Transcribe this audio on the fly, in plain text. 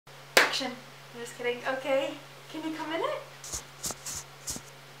Action. I'm just kidding. Okay. Can you come in it?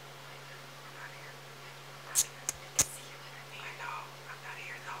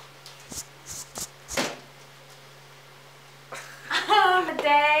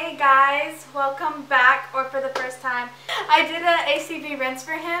 Today, guys, welcome back, or for the first time. I did an ACV rinse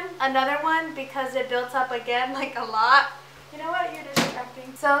for him, another one, because it built up again like a lot. You know what? You're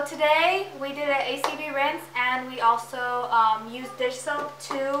distracting. So today we did an ACV rinse, and we also used dish soap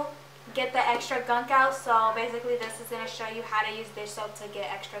to get the extra gunk out. So basically this is going to show you how to use dish soap to get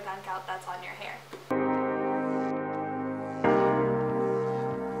extra gunk out that's on your hair.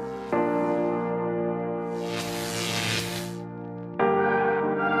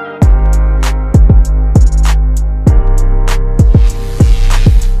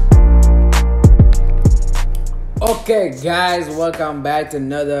 Okay guys, welcome back to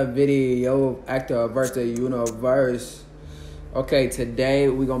another video, Actor Versa Universe. Okay, today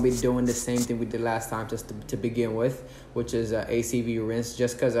we're gonna be doing the same thing we did last time, just to begin with, which is ACV rinse.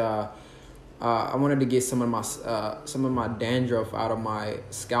 Just cause I wanted to get some of my dandruff out of my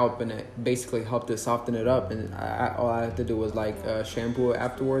scalp, and it basically helped to soften it up. And all I had to do was like shampoo it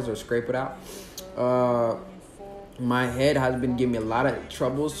afterwards or scrape it out. My head has been giving me a lot of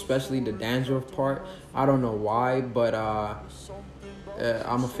troubles, especially the dandruff part. I don't know why, but I'm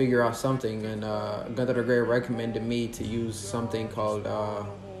gonna figure out something. And Gunther the Great recommended me to use something called I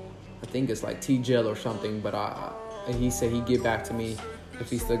think it's like tea gel or something. But he said he'd get back to me if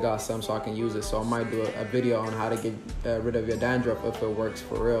he still got some, so I can use it. So I might do a video on how to get rid of your dandruff if it works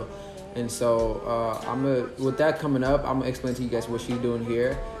for real. And so with that coming up, I'm gonna explain to you guys what she's doing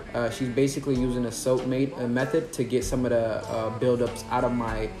here. She's basically using a soap method to get some of the buildups out of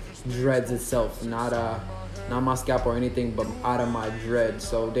my dreads itself, not my scalp or anything, but out of my dreads.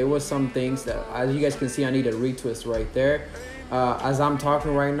 So there was some things that, as you guys can see, I need a retwist right there. As I'm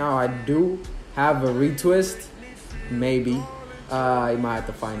talking right now, I do have a retwist, maybe. You might have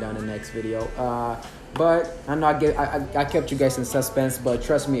to find out in the next video. But I'm not I kept you guys in suspense, but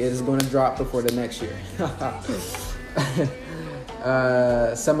trust me, it is going to drop before the next year.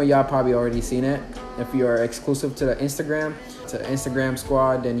 Some of y'all probably already seen it. If you are exclusive to the Instagram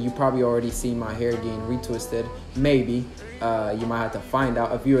squad, then you probably already seen my hair getting retwisted. Maybe you might have to find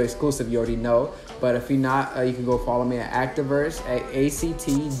out. If you're exclusive, you already know. But if you're not, you can go follow me at Actaverse,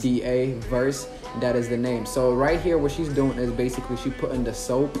 ACTDA verse. That is the name. So right here, what she's doing is basically she putting the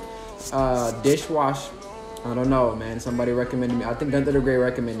soap, dishwash. I don't know, man. Somebody recommended me. I think Gunther the Great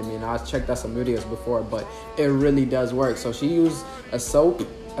recommended me, and I checked out some videos before, but it really does work. So she used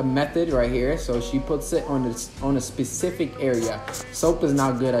a method right here. So she puts it on a specific area. Soap is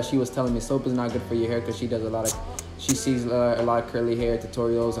not good, as she was telling me. Soap is not good for your hair because she sees a lot of curly hair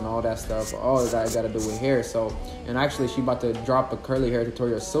tutorials and all that stuff. All of that got to do with hair. So, and actually, she about to drop a curly hair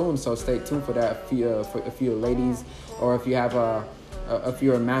tutorial soon. So stay tuned for that. If you're ladies, or if you have if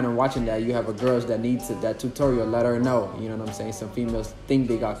you're a man and watching that, you have a girl that needs that tutorial, let her know. You know what I'm saying? Some females think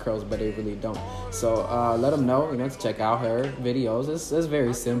they got curls, but they really don't. So let them know, to check out her videos. It's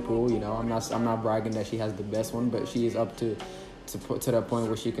very simple. I'm not bragging that she has the best one, but she is up to the point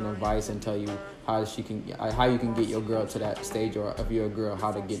where she can advise and tell you how you can get your girl to that stage, or if you're a girl,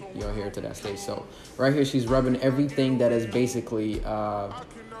 how to get your hair to that stage. So right here, she's rubbing everything that is basically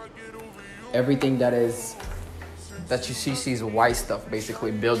everything that you sees white stuff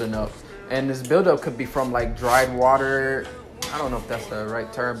basically building up. And this buildup could be from like dried water. I don't know if that's the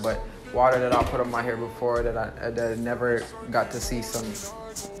right term, but water that I put on my hair before that I never got to see some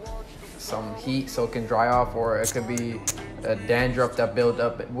heat so it can dry off, or it could be a dandruff that built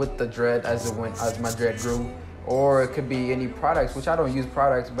up with the dread as my dread grew, or it could be any products, which I don't use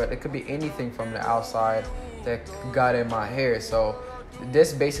products, but it could be anything from the outside that got in my hair. So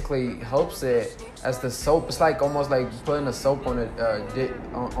this basically helps it, as the soap. It's like almost like putting a soap on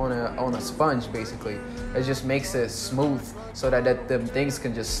a sponge. Basically, it just makes it smooth so that the things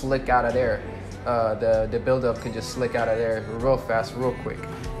can just slick out of there. The buildup can just slick out of there real fast, real quick.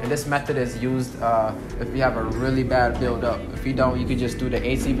 And this method is used if you have a really bad buildup. If you don't, you could just do the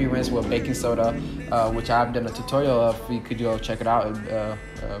ACV rinse with baking soda, which I've done a tutorial of. You could go check it out.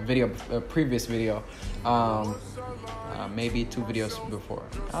 A previous video. Maybe 2 videos before.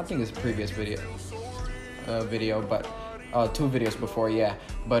 I think it's a previous video, but 2 videos before, yeah.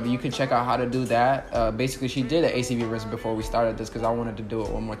 But you can check out how to do that. Basically, she did an ACV rinse before we started this because I wanted to do it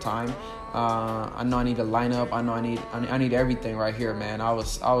one more time. I know I need a lineup. I know I need everything right here, man. I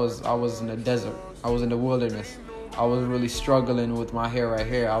was in the desert. I was in the wilderness. I was really struggling with my hair right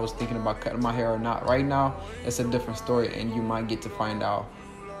here. I was thinking about cutting my hair or not. Right now, it's a different story, and you might get to find out.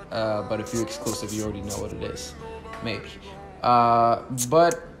 But if you're exclusive, you already know what it is. Maybe.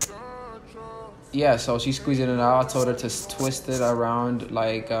 But yeah, so she's squeezing it out. I told her to twist it around,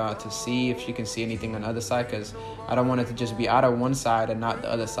 like, to see if she can see anything on the other side, because I don't want it to just be out of one side and not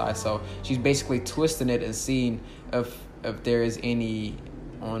the other side. So she's basically twisting it and seeing if there is any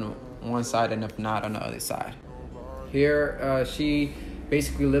on one side and if not on the other side. Here, she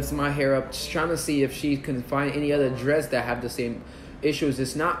basically lifts my hair up, just trying to see if she can find any other dreads that have the same issues.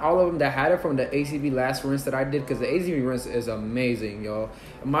 It's not all of them that had it from the ACV last rinse that I did, because the ACV rinse is amazing, y'all.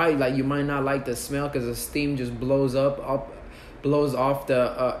 You might not like the smell because the steam just blows off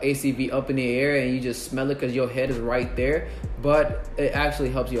the ACV up in the air, and you just smell it because your head is right there. But it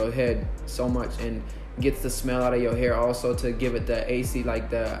actually helps your head so much and gets the smell out of your hair also, to give it the AC, like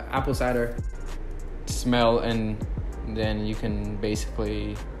the apple cider smell, and then you can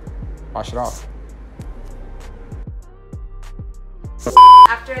basically wash it off.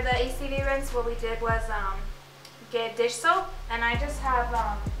 After the ACV rinse, what we did was get dish soap, and I just have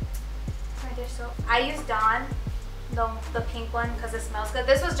my dish soap. I used Dawn, the pink one, because it smells good.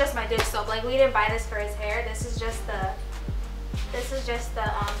 This was just my dish soap. Like, we didn't buy this for his hair. This is just the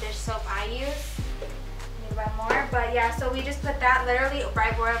dish soap I use. Need to buy more, but yeah. So we just put that literally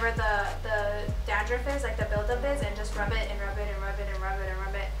right wherever the dandruff is, like the buildup is, and just rub it and rub it and rub it and rub it and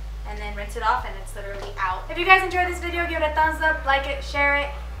rub it. And then rinse it off, and it's literally out. If you guys enjoyed this video, give it a thumbs up, like it, share it,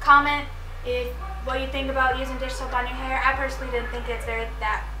 comment what you think about using dish soap on your hair. I personally didn't think it's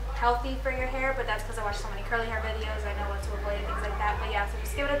that healthy for your hair, but that's because I watched so many curly hair videos. I know what to avoid and things like that. But yeah, so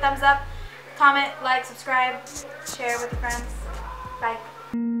just give it a thumbs up, comment, like, subscribe, share with your friends. Bye.